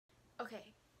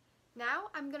Okay, now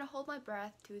I'm gonna hold my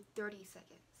breath to 30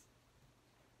 seconds.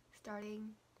 Starting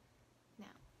now.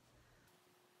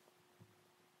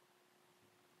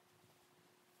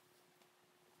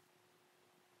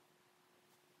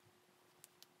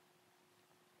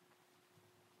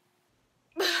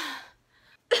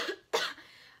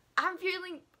 I'm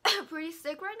feeling pretty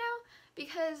sick right now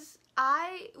because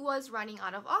I was running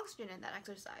out of oxygen in that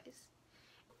exercise.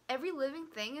 Every living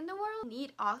thing in the world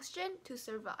needs oxygen to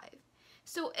survive.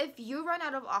 So if you run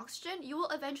out of oxygen, you will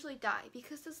eventually die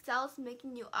because the cells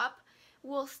making you up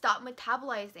will stop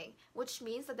metabolizing, which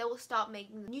means that they will stop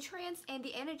making the nutrients and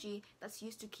the energy that's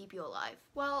used to keep you alive.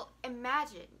 Well,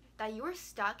 imagine that you are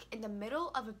stuck in the middle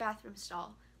of a bathroom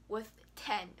stall with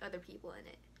 10 other people in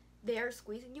it. They're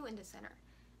squeezing you in the center.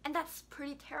 And that's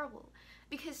pretty terrible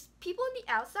because people on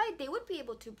the outside, they would be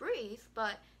able to breathe,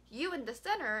 but you in the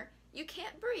center, you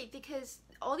can't breathe because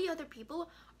all the other people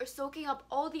are soaking up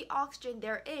all the oxygen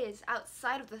there is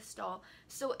outside of the stall,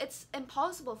 so it's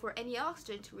impossible for any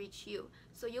oxygen to reach you,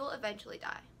 so you'll eventually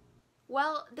die.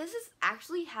 Well, this is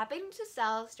actually happening to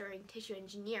cells during tissue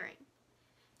engineering.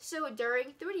 So during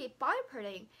 3D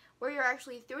bioprinting, where you're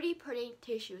actually 3D printing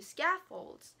tissue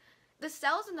scaffolds, the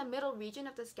cells in the middle region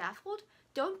of the scaffold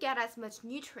don't get as much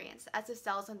nutrients as the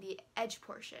cells on the edge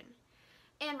portion.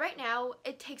 And right now,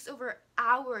 it takes over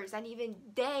hours and even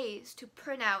days to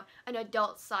print out an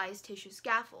adult-sized tissue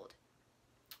scaffold.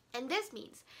 And this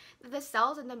means that the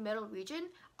cells in the middle region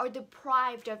are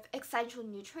deprived of essential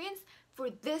nutrients for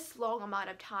this long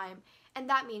amount of time, and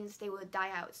that means they will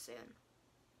die out soon.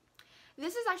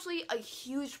 This is actually a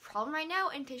huge problem right now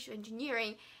in tissue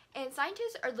engineering, and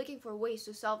scientists are looking for ways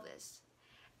to solve this.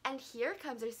 And here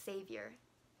comes our savior,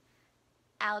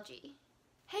 algae.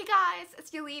 Hey guys,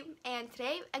 it's Yuli, and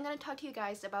today I'm going to talk to you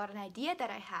guys about an idea that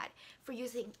I had for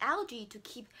using algae to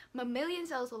keep mammalian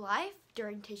cells alive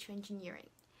during tissue engineering.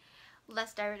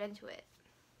 Let's dive right into it.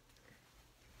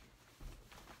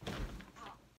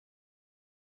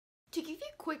 To give you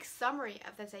a quick summary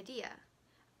of this idea,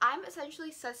 I'm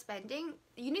essentially suspending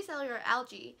unicellular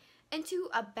algae into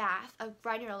a bath of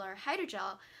granular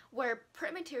hydrogel where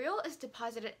print material is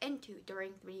deposited into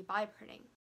during 3D bioprinting.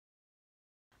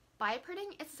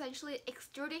 Bioprinting is essentially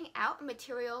extruding out a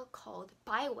material called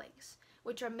bioinks,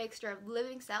 which are a mixture of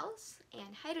living cells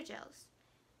and hydrogels,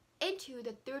 into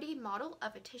the 3D model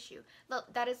of a tissue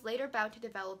that is later bound to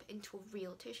develop into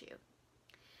real tissue.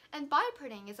 And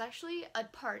bioprinting is actually a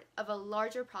part of a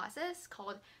larger process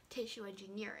called tissue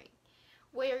engineering,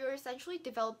 where you're essentially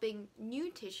developing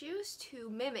new tissues to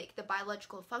mimic the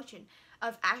biological function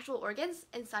of actual organs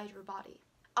inside your body.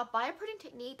 A bioprinting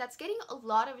technique that's getting a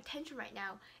lot of attention right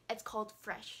now, it's called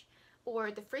FRESH,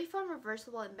 or the freeform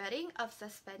reversible embedding of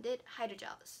suspended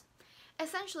hydrogels.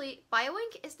 Essentially,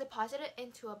 bioink is deposited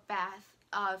into a bath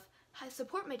of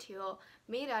support material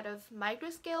made out of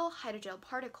microscale hydrogel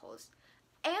particles,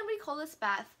 and we call this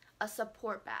bath a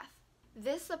support bath.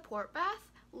 This support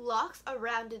bath locks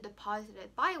around the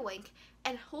deposited bioink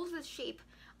and holds its shape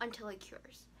until it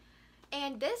cures.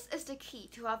 And this is the key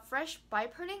to how fresh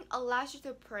bioprinting allows you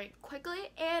to print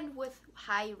quickly and with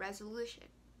high resolution.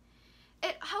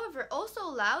 It, however, also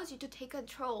allows you to take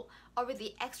control over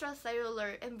the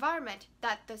extracellular environment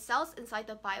that the cells inside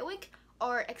the bioink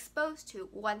are exposed to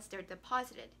once they're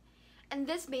deposited. And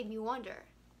this made me wonder,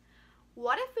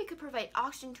 what if we could provide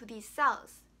oxygen to these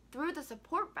cells through the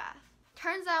support bath?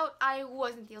 Turns out I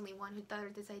wasn't the only one who thought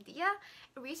of this idea.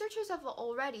 Researchers have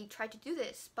already tried to do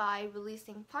this by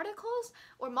releasing particles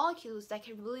or molecules that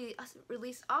can really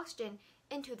release oxygen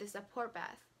into the support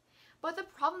bath. But the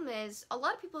problem is, a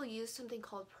lot of people use something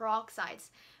called peroxides,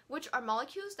 which are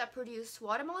molecules that produce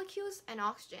water molecules and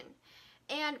oxygen.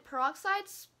 And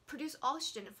peroxides produce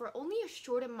oxygen for only a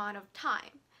short amount of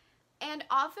time, and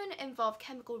often involve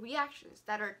chemical reactions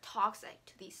that are toxic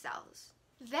to these cells.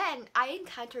 Then I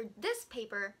encountered this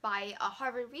paper by a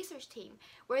Harvard research team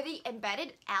where they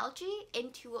embedded algae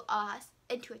into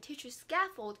a tissue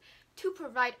scaffold to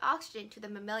provide oxygen to the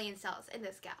mammalian cells in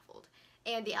the scaffold,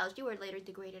 and the algae were later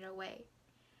degraded away.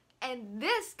 And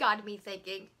this got me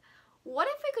thinking, what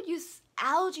if we could use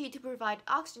algae to provide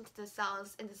oxygen to the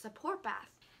cells in the support bath?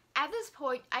 At this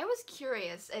point, I was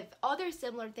curious if other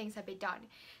similar things have been done,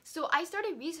 so I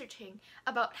started researching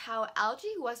about how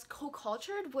algae was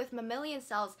co-cultured with mammalian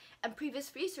cells and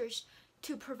previous research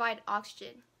to provide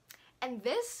oxygen. And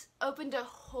this opened a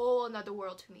whole another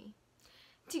world to me.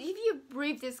 To give you a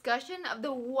brief discussion of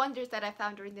the wonders that I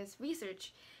found during this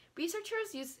research,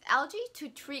 researchers used algae to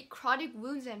treat chronic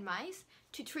wounds in mice,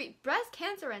 to treat breast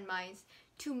cancer in mice,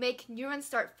 to make neurons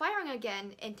start firing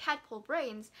again in tadpole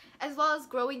brains, as well as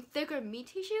growing thicker meat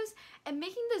tissues and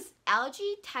making this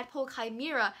algae tadpole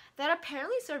chimera that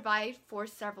apparently survived for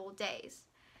several days.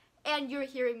 And you're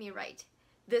hearing me right.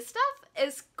 This stuff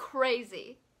is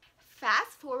crazy.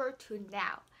 Fast forward to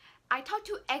now. I talked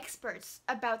to experts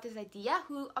about this idea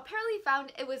who apparently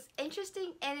found it was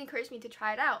interesting and encouraged me to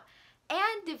try it out,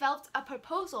 and developed a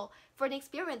proposal for an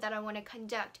experiment that I want to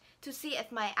conduct to see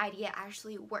if my idea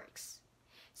actually works.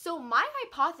 So my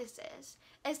hypothesis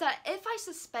is that if I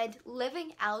suspend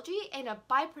living algae in a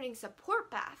bioprinting support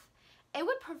bath, it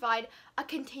would provide a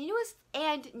continuous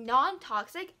and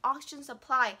non-toxic oxygen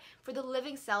supply for the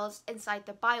living cells inside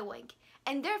the biowing,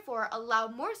 and therefore allow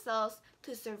more cells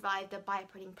to survive the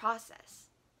bioprinting process.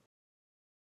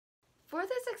 For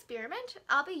this experiment,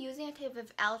 I'll be using a type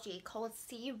of algae called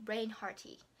C.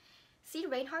 reinhardtii. C.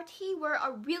 reinhardtii were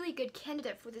a really good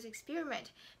candidate for this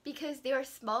experiment because they are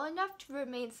small enough to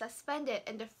remain suspended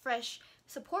in the fresh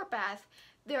support bath,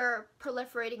 they're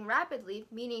proliferating rapidly,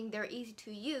 meaning they're easy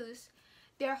to use,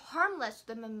 they're harmless to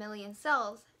the mammalian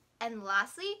cells, and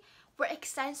lastly, were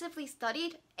extensively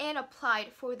studied and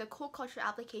applied for the co-culture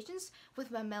applications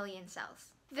with mammalian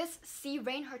cells. This C.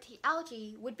 reinhardtii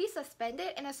algae would be suspended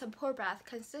in a support bath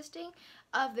consisting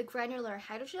of the granular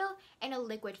hydrogel and a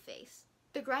liquid phase.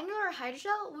 The granular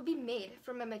hydrogel would be made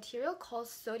from a material called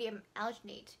sodium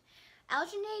alginate.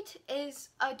 Alginate is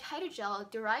a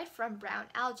hydrogel derived from brown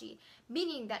algae,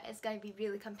 meaning that it's going to be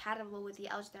really compatible with the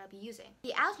algae that I'll be using.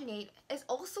 The alginate is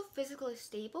also physically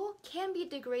stable, can be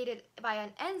degraded by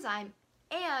an enzyme,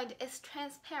 and is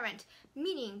transparent,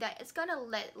 meaning that it's going to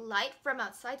let light from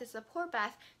outside the support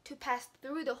bath to pass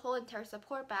through the whole entire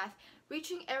support bath,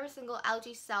 reaching every single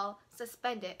algae cell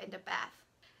suspended in the bath.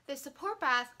 The support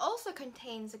bath also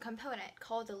contains a component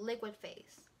called the liquid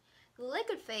phase. The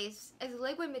liquid phase is a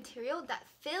liquid material that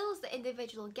fills the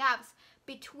individual gaps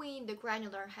between the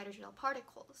granular hydrogel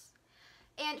particles.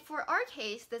 And for our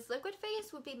case, this liquid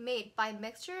phase would be made by a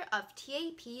mixture of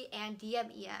TAP and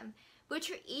DMEM, which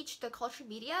are each the culture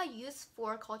media used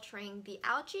for culturing the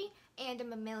algae and the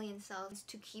mammalian cells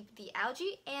to keep the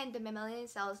algae and the mammalian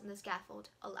cells in the scaffold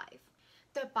alive.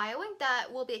 The bioink that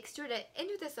will be extruded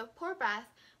into the support bath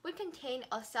would contain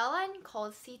a cell line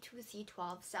called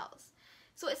C2C12 cells.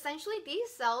 So essentially, these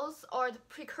cells are the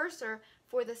precursor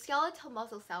for the skeletal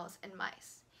muscle cells in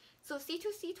mice. So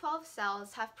C2C12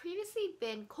 cells have previously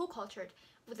been co-cultured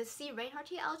with the C.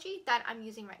 reinhardtii algae that I'm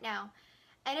using right now,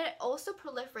 and it also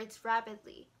proliferates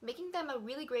rapidly, making them a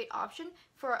really great option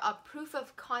for a proof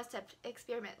of concept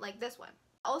experiment like this one.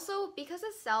 Also, because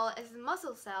a cell is a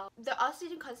muscle cell, the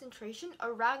oxygen concentration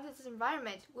around its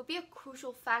environment would be a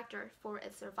crucial factor for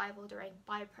its survival during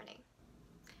bioprinting.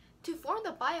 To form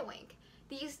the bioink,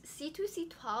 these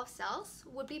C2C12 cells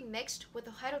would be mixed with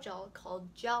a hydrogel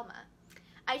called gelma.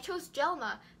 I chose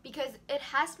gelma because it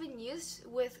has been used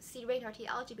with C. reinhardtii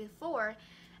algae before,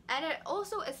 and it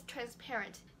also is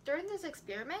transparent. During this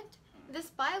experiment,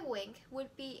 this bioink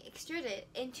would be extruded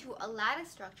into a lattice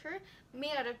structure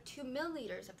made out of 2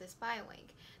 milliliters of this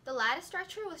bioink. The lattice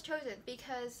structure was chosen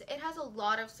because it has a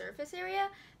lot of surface area,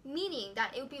 meaning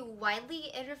that it would be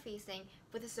widely interfacing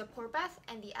with the support bath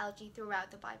and the algae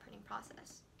throughout the bioprinting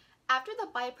process. After the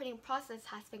bioprinting process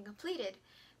has been completed,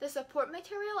 the support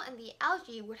material and the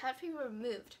algae would have to be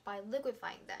removed by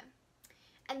liquefying them.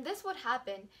 And this would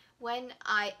happen when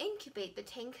I incubate the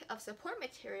tank of support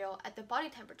material at the body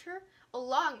temperature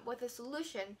along with a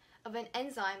solution of an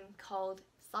enzyme called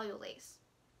cellulase.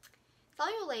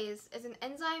 Cellulase is an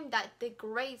enzyme that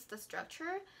degrades the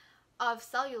structure of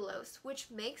cellulose, which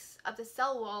makes up the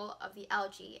cell wall of the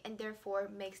algae and therefore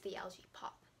makes the algae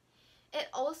pop. It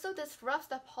also disrupts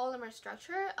the polymer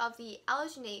structure of the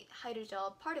alginate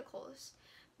hydrogel particles,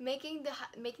 making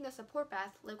the support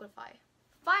bath liquefy.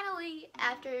 Finally,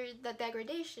 after the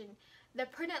degradation, the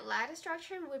printed lattice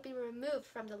structure would be removed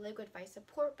from the liquefied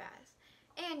support bath,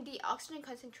 and the oxygen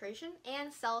concentration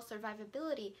and cell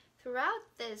survivability throughout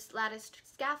this lattice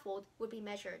scaffold would be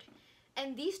measured.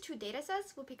 And these two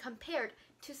datasets would be compared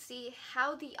to see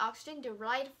how the oxygen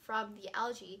derived from the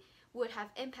algae would have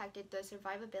impacted the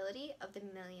survivability of the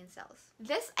mammalian cells.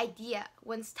 This idea,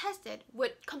 once tested,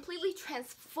 would completely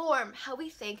transform how we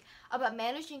think about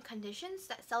managing conditions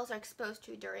that cells are exposed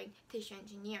to during tissue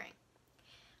engineering.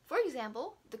 For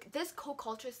example, this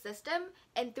co-culture system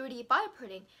and 3D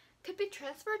bioprinting could be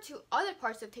transferred to other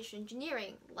parts of tissue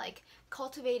engineering, like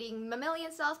cultivating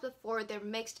mammalian cells before they're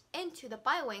mixed into the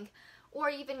bioink, or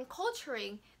even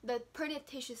culturing the printed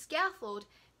tissue scaffold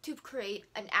to create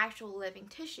an actual living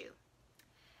tissue.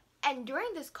 And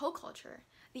during this co-culture,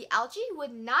 the algae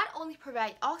would not only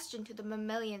provide oxygen to the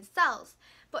mammalian cells,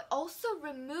 but also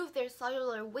remove their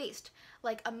cellular waste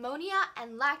like ammonia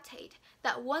and lactate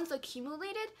that once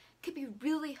accumulated could be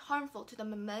really harmful to the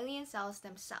mammalian cells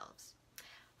themselves.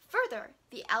 Further,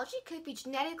 the algae could be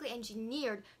genetically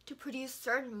engineered to produce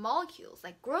certain molecules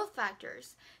like growth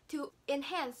factors to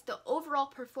enhance the overall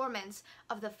performance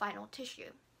of the final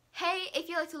tissue. Hey, if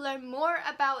you'd like to learn more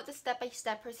about the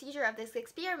step-by-step procedure of this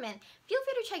experiment, feel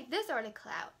free to check this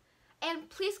article out. And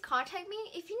please contact me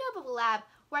if you know of a lab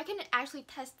where I can actually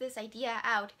test this idea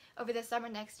out over the summer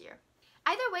next year.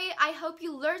 Either way, I hope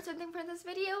you learned something from this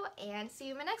video, and see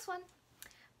you in the next one.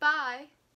 Bye!